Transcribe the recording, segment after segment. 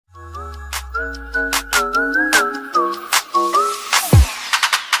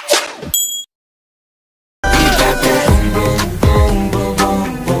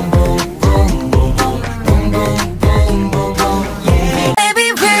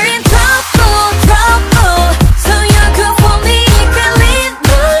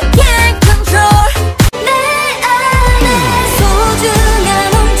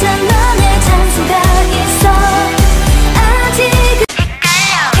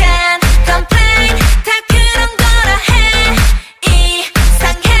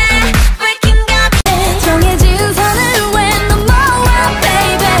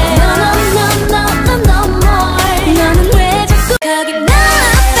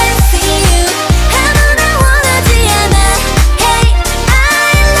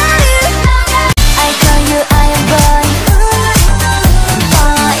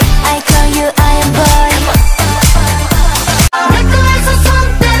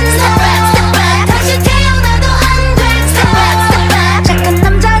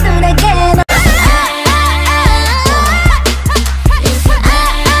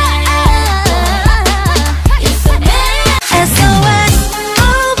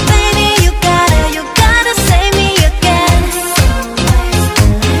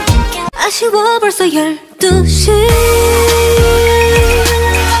벌써 12시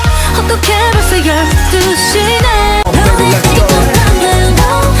어떻게 벌써 12시네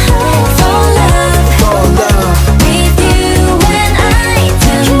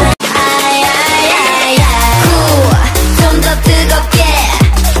좀 더 뜨겁게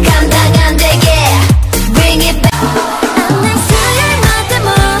감당 안 되게 Bring it back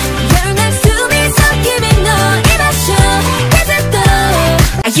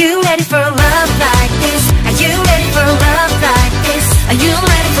Are you ready for love like this? Are you ready for love like this? Are you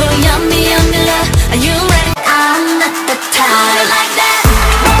ready for yummy, yummy love? Are you ready?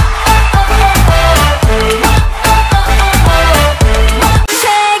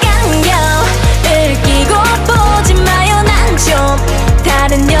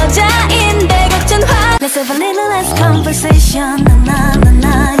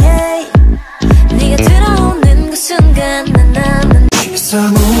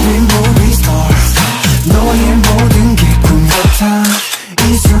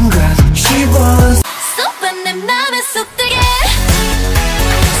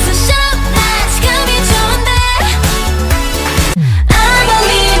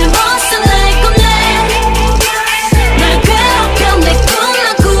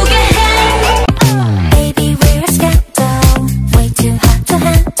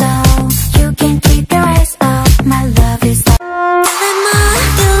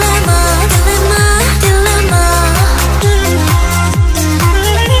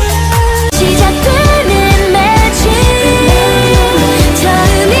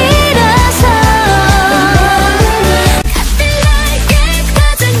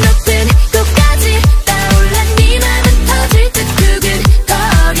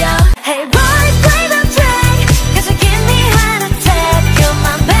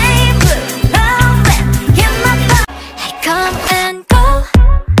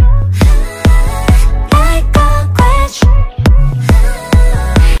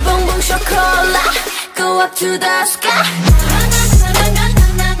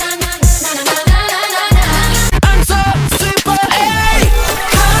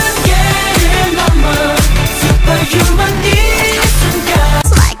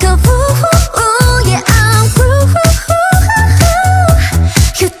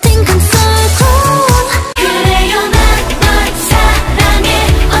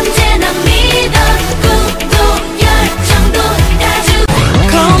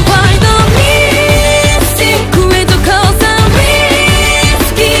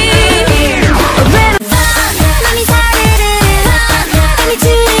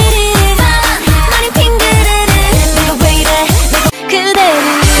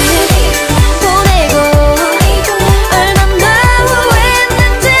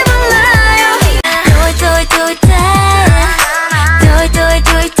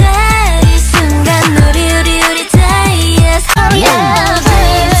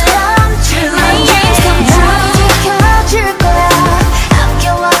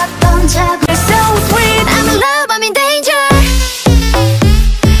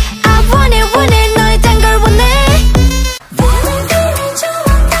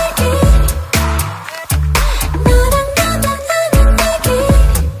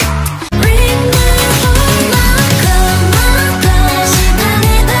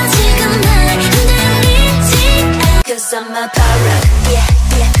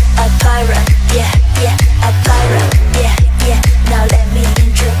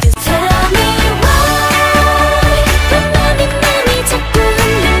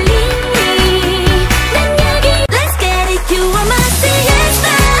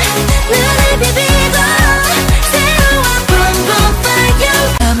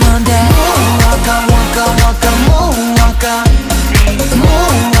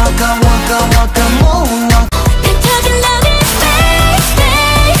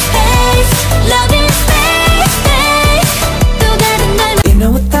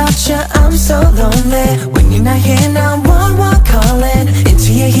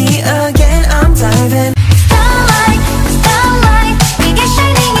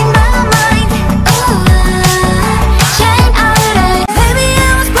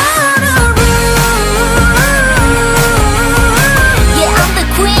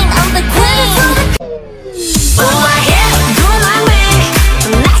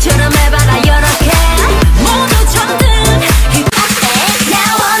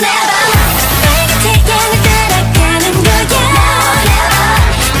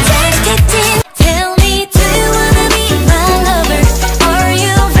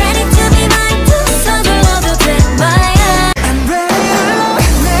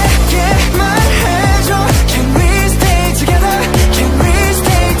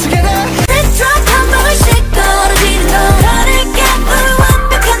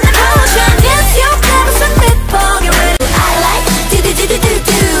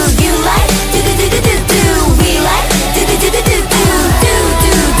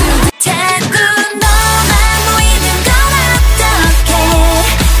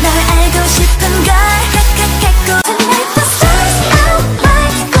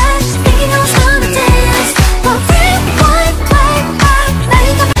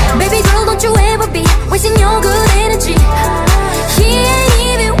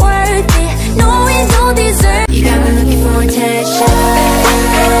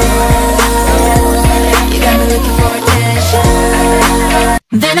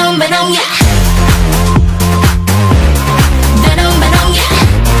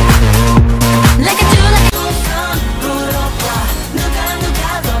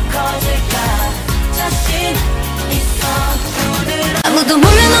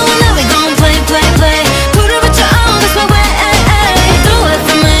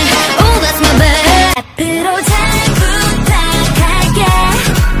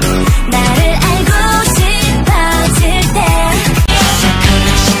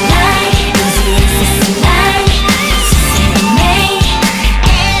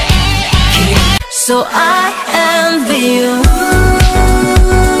 so I envy you.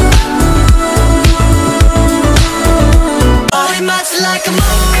 Body much like a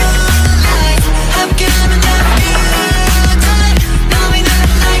moonlight. 함께하면 never be alone. 너무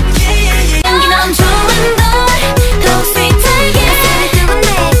like yeah. 연기 넌 좋은 널 더 sweet하게 뜨거운데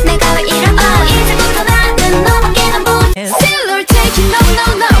내가 왜 이럴까 이제부터 나는 너밖에 안 보여. Still or take it no no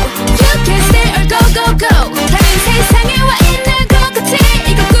no. You can stay or go go go. 다른 세상에 와 있는 것 같아.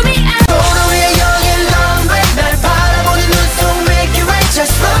 이거 꿈이 아니야. 도로에 여긴 runway. 날 바라보는 눈속 make it right.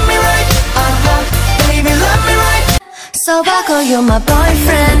 Just love me right. Baby love me right. So I call you my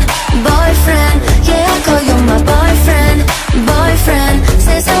boyfriend, boyfriend. Yeah, I call you my boyfriend, boyfriend.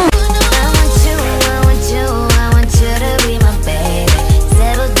 세상 I want you, I want you, I want you to be my baby.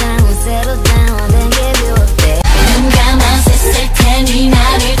 Settle down, then give you a bit. 눈 감아 있을 테니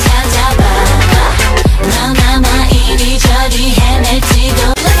나를 찾아봐. 넌 아마 이리저리 헤맬지도.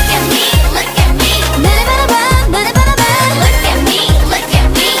 Look at me, look at me. 나를 바라봐, 나를 바라봐. Look at me, look at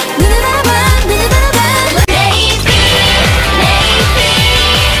me. 눈을 바라봐, 눈을 바라봐. Maybe, maybe.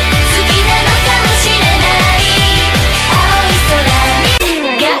 수비는 어떠시는 나이. Always so right.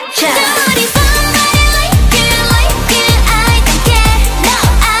 Gotcha. Somebody, somebody like it, like it. I don't care, no,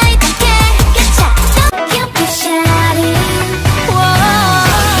 I don't care. Gotcha. Don't you be shy.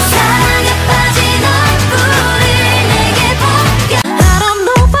 사랑에 빠진 얼굴을 내게 벗겨. I don't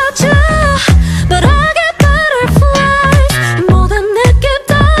know about you, but I get butterflies. 모든 느낌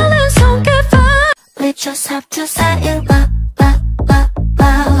달린 손길파. We just have to say it, la la la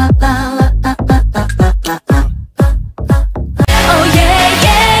la la la la la la la la. Oh yeah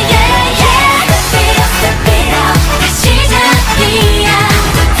yeah yeah yeah. Step it up, 시작이야.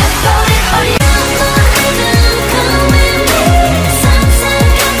 템포를 올려. Come with me.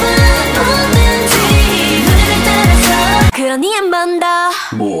 상상해봐 뭐든지 흐름을 따라서. 그러니 한 번 더.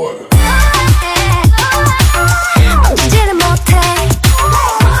 멈추지를 못해.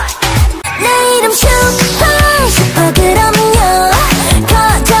 내 이름 슈퍼 그럼요.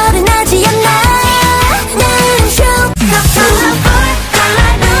 거절은 하지 않아. 내 이름 슈퍼 달라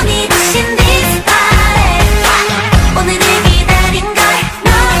눈이 부신 this body. 오늘을 기다린 걸 널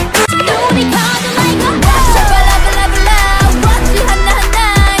눈이 퍼져 like a wall. 샤발라발라발라 what you 하나하나.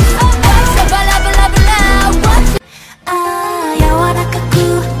 샤발라발라발라 what you. 아 야와라카쿠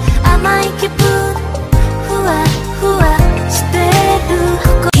아마이 기분 후아 후아 시대루.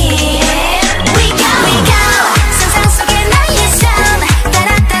 Here we go. 상상 속에 나의 삶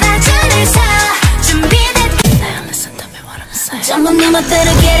따라 줄을 서 준비됐. Listen to me what I'm saying. 전부 네 멋대로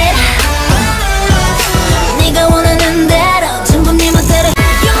get it. 네가 원하는 대로 전부 네 멋대로.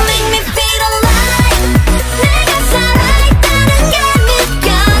 You make me feel alive. 내가 살아있다는 게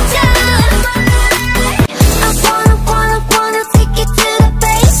느껴져. I wanna take it to the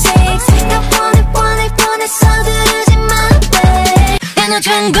basics. 나 원해 서두르지 마 babe. In a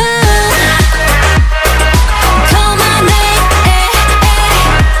jungle. Call my name.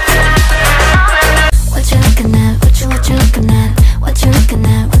 What you looking at? What you looking at? What you looking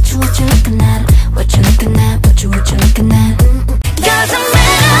at? What you looking at? What you looking at? What you looking at? Doesn't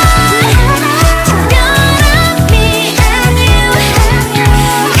matter. 특별한 me and you.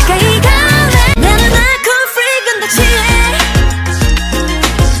 가까이 가면 나는 alcohol free 근데 취해.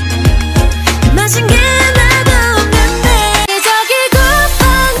 마신 게 나도 없는데. 저기 굿방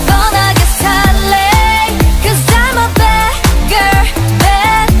뻔하게 살래. Cause I'm a bad girl,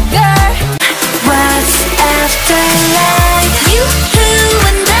 bad girl. What's after life? You, who,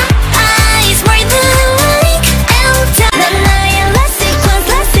 and the eyes were the like. 난 나의 last sequence,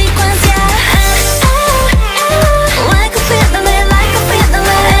 yeah. Like a fiddler, like a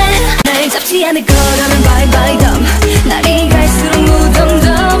fiddler. 날 잡지 않을 거라는 bye bye dumb. 날이 갈수록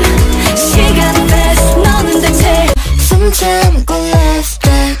무덤덤. 시간은 fast, 너는 대체 숨 참고 last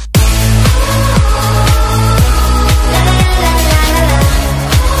day.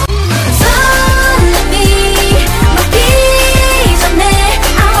 Follow me, 먹기 전에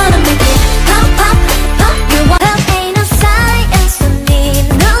I wanna make it pop pop pop. You want love ain't no science, don't need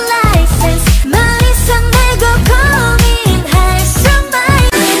no license. 말 이상 내고 고민할 수만.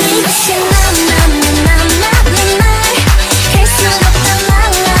 이것이 나나나나나나. 할수 없다 la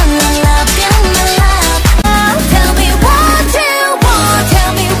la la love you my love. Tell me what you want,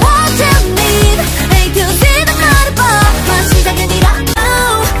 tell me what you need. A to Z 다 말해봐. 시작은 이라.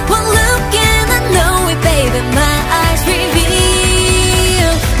 Oh, one look and I know it, baby. My eyes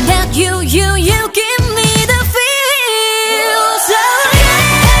reveal that you give me the feel. So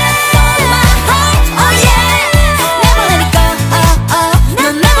yeah, on my heart, oh yeah. Never let it go, oh oh. No,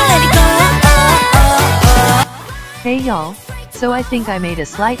 never let it go, oh oh. Hey y'all, so I think I made a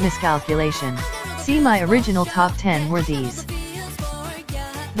slight miscalculation. See, my original top 10 were these.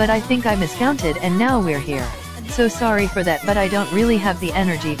 But I think I miscounted and now we're here. So sorry for that, but I don't really have the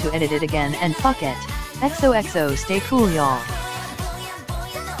energy to edit it again and fuck it. XOXO, stay cool y'all.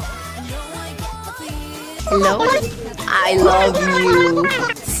 Hello? I love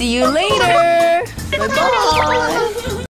you. See you later. Bye bye.